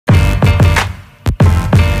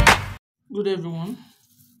Good everyone,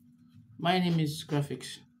 my name is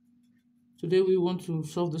Graphics. Today we want to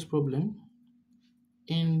solve this problem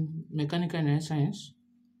in mechanical and science,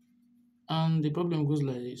 and the problem goes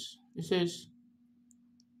like this. It says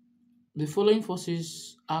the following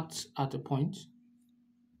forces act at a point.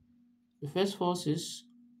 The first force is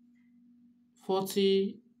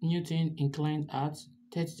 40 Newton inclined at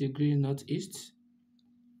 30-degree northeast.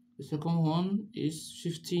 The second one is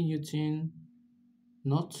 50 Newton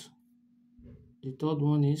north. The third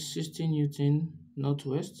one is 60 Newton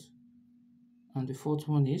northwest. And the fourth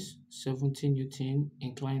one is 70 Newton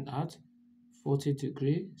inclined at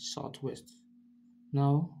 40-degree southwest.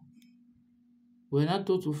 Now, we're now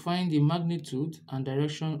told to find the magnitude and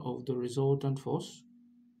direction of the resultant force.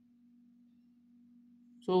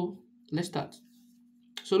 So, let's start.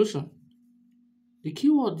 Solution. The key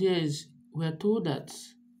word there is we're told that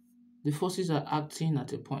the forces are acting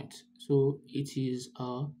at a point. So, it is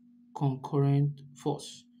a concurrent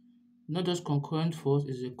force. Not just concurrent force,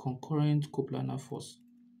 it's a concurrent coplanar force.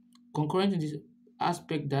 Concurrent in this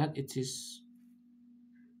aspect that it is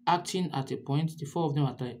acting at a point, the four of them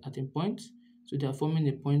at a point, so they are forming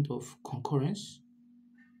a point of concurrence.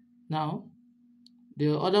 Now,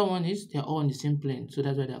 the other one is they are all on the same plane, so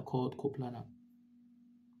that's why they are called coplanar.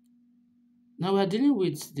 Now we are dealing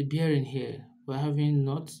with the bearing here. We're having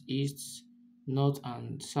north, east, north,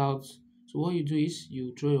 and south. So what you do is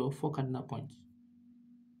you draw your four cardinal points.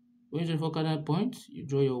 When you draw four cardinal points, you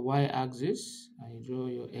draw your y-axis and you draw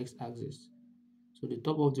your x-axis. So the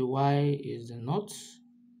top of the y is the north,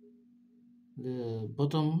 the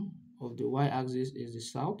bottom of the y-axis is the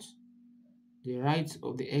south, the right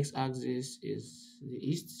of the x-axis is the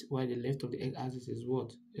east, while the left of the x-axis is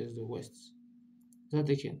what? Is the west. Is that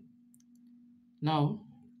taken? Now,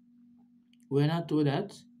 we're now told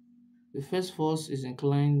that the first force is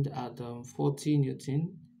inclined at 40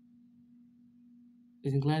 Newton.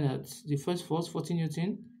 Is inclined at the first force, 40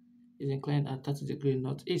 Newton, is inclined at 30-degree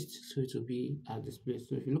northeast. So it will be at this place.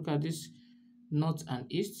 So if you look at this, north and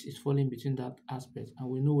east is falling between that aspect, and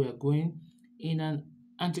we know we are going in an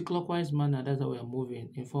anti-clockwise manner. That's how we are moving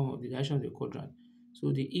in form of the direction of the quadrant.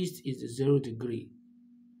 So the east is the 0 degree,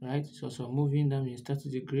 right? So as I'm moving, that means 30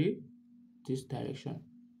 degree this direction.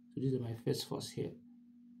 So this is my first force here,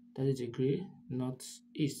 30 degree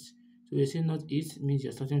northeast. So we say northeast means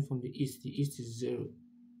you're starting from the east. The east is 0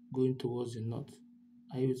 going towards the north.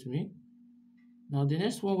 Are you with me? Now the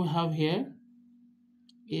next one we have here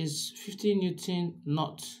is 50 Newton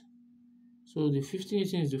north. So the 50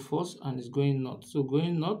 Newton is the force and it's going north. So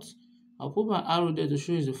going north, I'll put my arrow there to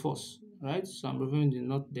show you the force, right? So I'm removing the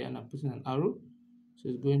north there and I'm putting an arrow. So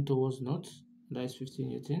it's going towards north. That is 50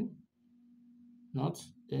 Newton north.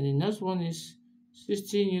 Then the next one is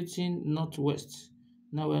 60 Newton northwest.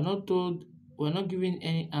 Now we're not told, we're not given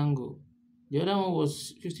any angle. The other one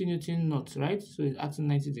was 50 Newton north, right? So it's acting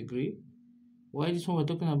 90 degree. While this one we're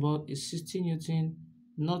talking about is 60 Newton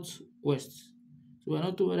northwest. So we're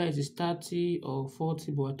not told whether it is 30 or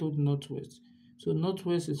 40, but we're told northwest. So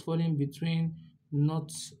northwest is falling between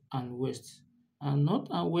north and west. And north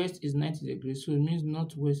and west is 90 degrees. So it means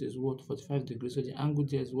northwest is what? 45 degrees. So the angle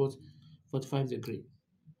there is what? 45 degrees.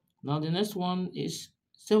 Now the next one is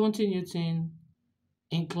 70 Newton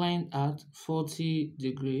inclined at 40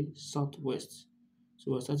 degree southwest.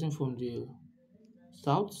 So we're starting from the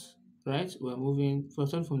south, right? We're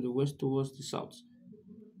starting from the west towards the south.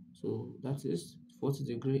 So that is 40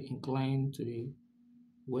 degree inclined to the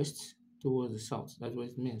west towards the south. That's what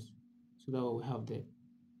it means. So that's what we have there.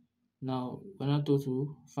 Now we're now told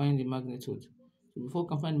to find the magnitude. So before we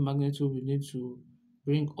can find the magnitude, we need to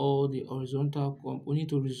bring all the horizontal, we need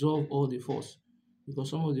to resolve all the force, because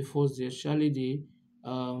some of the force, especially the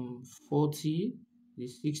 40, the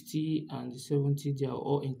 60, and the 70, they are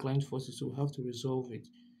all inclined forces. So we have to resolve it.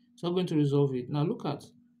 So I'm going to resolve it. Now look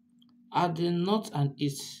at the north and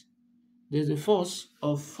east. There's a force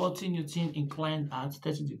of 40 Newton inclined at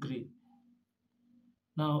 30 degree.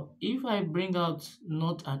 Now, if I bring out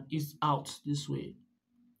north and east out this way,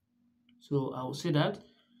 so I will say that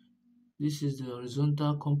this is the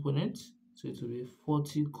horizontal component, so it will be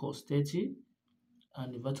 40 cos 30,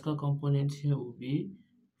 and the vertical component here will be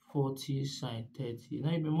 40 sine 30.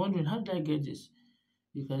 Now you've been wondering, how did I get this?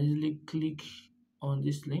 You can easily click on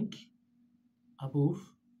this link above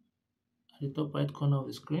at the top right corner of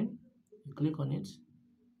the screen. You click on it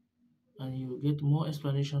and you will get more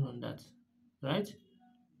explanation on that, right?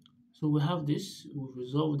 So we have this, we've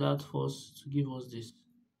resolved that force to give us this.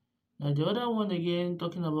 Now the other one again,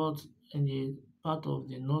 talking about in the part of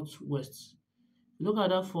the northwest. Look at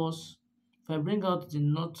that force. If I bring out the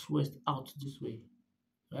northwest out this way,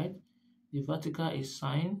 right? The vertical is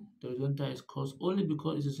sine, the horizontal is cos, only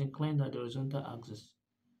because it is inclined at the horizontal axis.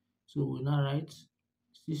 So we now write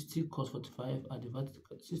 60 cos 45 at the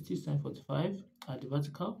vertical, 60 sine 45 at the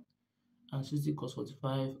vertical, and 60 cos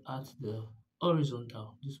 45 at the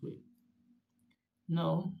horizontal, this way.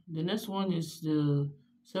 Now, the next one is the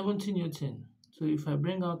 70 Newton. So if I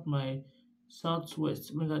bring out my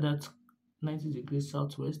southwest, bring out that 90 degrees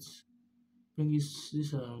southwest, bring this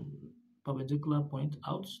perpendicular point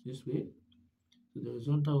out this way. So the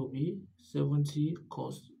horizontal will be 70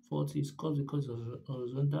 cos 40 is cos because it's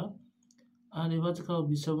horizontal, and the vertical will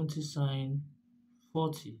be 70 sine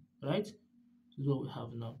 40, right? This is what we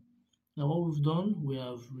have now. Now what we've done, we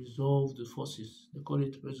have resolved the forces. They call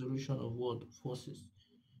it resolution of what? Forces.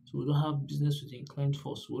 So we don't have business with inclined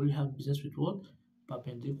force. We only have business with what?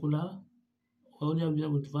 Perpendicular. We only have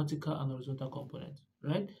business with vertical and horizontal component,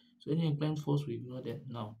 right? So any inclined force, we ignore them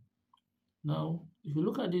now. Now, if you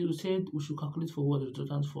look at this, we said we should calculate for what? The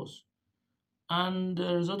resultant force. And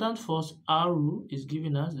the resultant force, R, is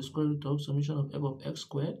giving us the square root of summation of f of x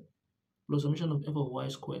squared plus summation of f of y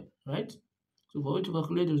squared, right? So for we to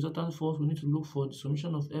calculate the resultant force, we need to look for the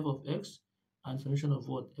summation of f of x and summation of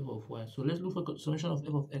what? F of y. So let's look for summation of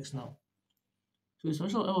f of x now. So the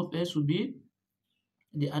summation of f of x will be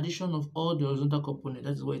the addition of all the horizontal components.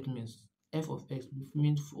 That's what it means. F of x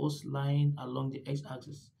means force lying along the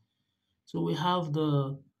x-axis. So we have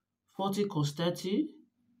the 40 cos 30.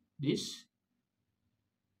 This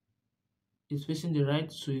is facing the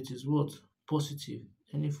right, so it is what? Positive.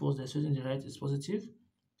 Any force that's facing the right is positive,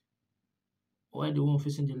 while the one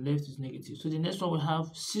facing the left is negative. So the next one we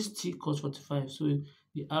have 60 cos 45. So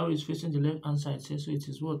the arrow is facing the left hand side, so it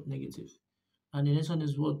is what? Negative. And the next one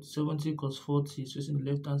is what? 70 cos 40 is facing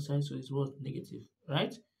the left hand side, so it's what? Negative,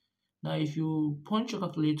 right? Now if you punch your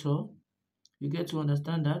calculator, you get to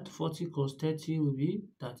understand that 40 cos 30 will be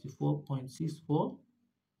 34.64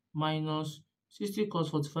 minus 60 cos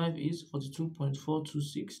 45 is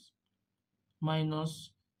 42.426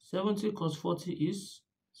 minus 70 cos 40 is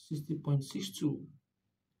 60.62.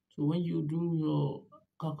 So when you do your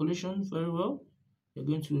calculation very well, you're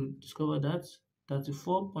going to discover that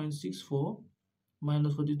 34.64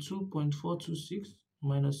 minus 42.426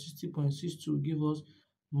 minus 60.62 give us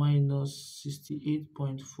minus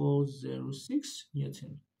 68.406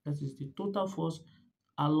 Newton. That is the total force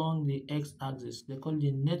along the x-axis. They call it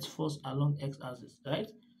the net force along x-axis,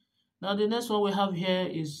 right? Now the next one we have here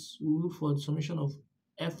is we look for the summation of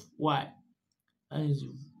Fy, that is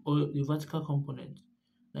the vertical component.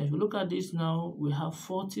 Now if you look at this now, we have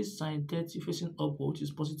 40 sine 30 facing upward, which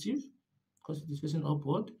is positive because it is facing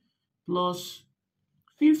upward, plus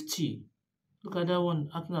 50. Look at that one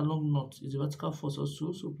acting along north is the vertical force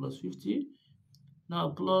also, so plus 50. Now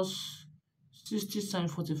plus 60 sine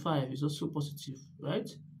 45 is also positive, right?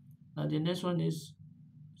 Now the next one is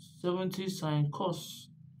 70 sine cos,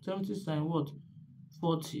 70 sine what?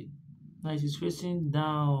 40. Now it is facing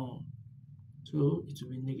down, so it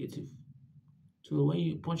will be negative. So when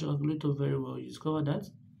you punch your calculator very well, you discover that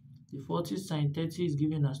the 40 sine 30 is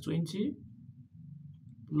giving us 20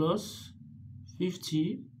 plus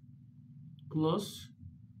 50 plus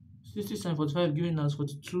 60 sine 45 giving us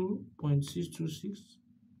 42.626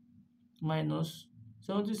 minus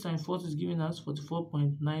 70 sine 40 is giving us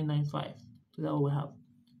 44.995. So that's what we have.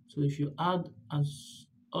 So if you add and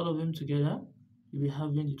all of them together, you'll be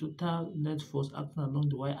having the total net force acting along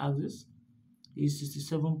the y-axis is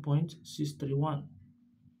 67.631.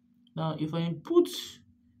 Now if I input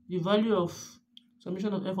the value of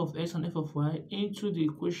summation of f of x and f of y into the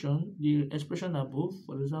equation, the expression above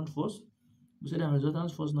for the resultant force, we say that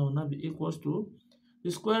resultant force now will not be equals to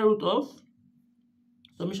the square root of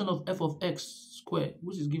summation of f of x square,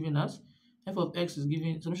 which is giving us f of x is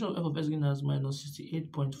giving summation of f of x giving us minus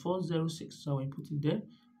 68.406. So I put it there,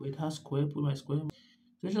 where it has square, put my square.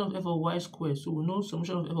 Summation of f of y square. So we know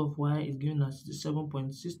summation of f of y is giving us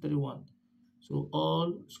 67.631. So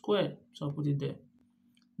all square. So I'll put it there.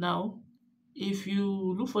 Now, if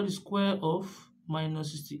you look for the square of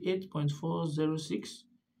minus 68.406,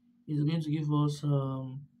 it's going to give us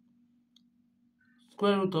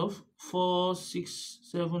square root of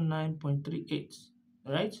 4679.38,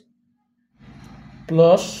 right?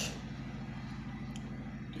 Plus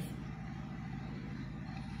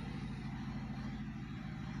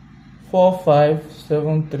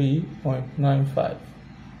 4573.95.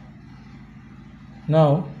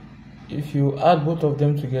 Now, if you add both of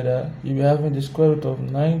them together, you'll be having the square root of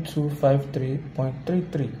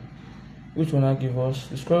 9253.33, which will now give us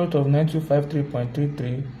the square root of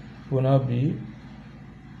 9253.33 will now be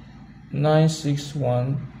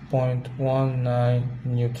 961.19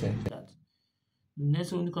 Newton.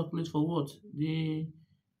 Next, we need to calculate for what? The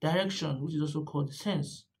direction, which is also called the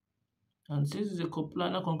sense. And since it's a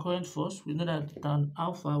coplanar concurrent force, we know that tan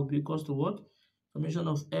alpha will be equals to what? Summation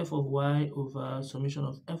of f of y over summation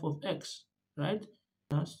of f of x, right?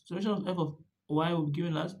 Summation of f of y will be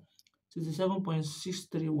given as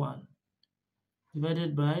 67.631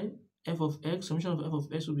 divided by f of x. Summation of f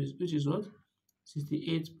of x will be, which is what?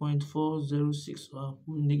 68.406, or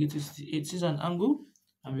negative 68. This is an angle.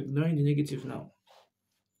 I'm ignoring the negative now.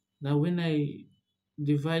 Now, when I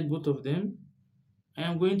divide both of them, I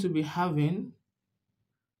am going to be having,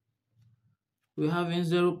 we're having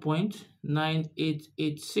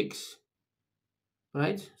 0.9886,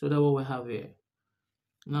 right? So that's what we have here.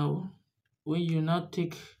 Now, when you now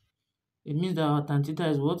take, it means that our tan theta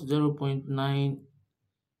is what?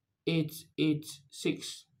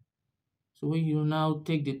 0.9886. So when you now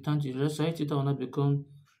take the tan to the left side, theta will now become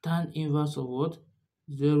tan inverse of what?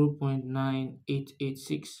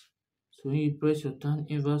 0.9886. So when you press your tan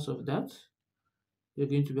inverse of that, you're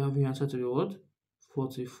going to be having your answer to be what?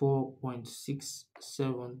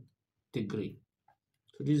 44.67 degree.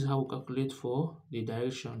 So this is how we calculate for the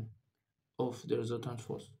direction of the resultant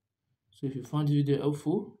force. So if you found this video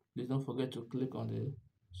helpful, please don't forget to click on the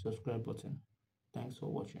subscribe button. Thanks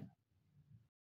for watching.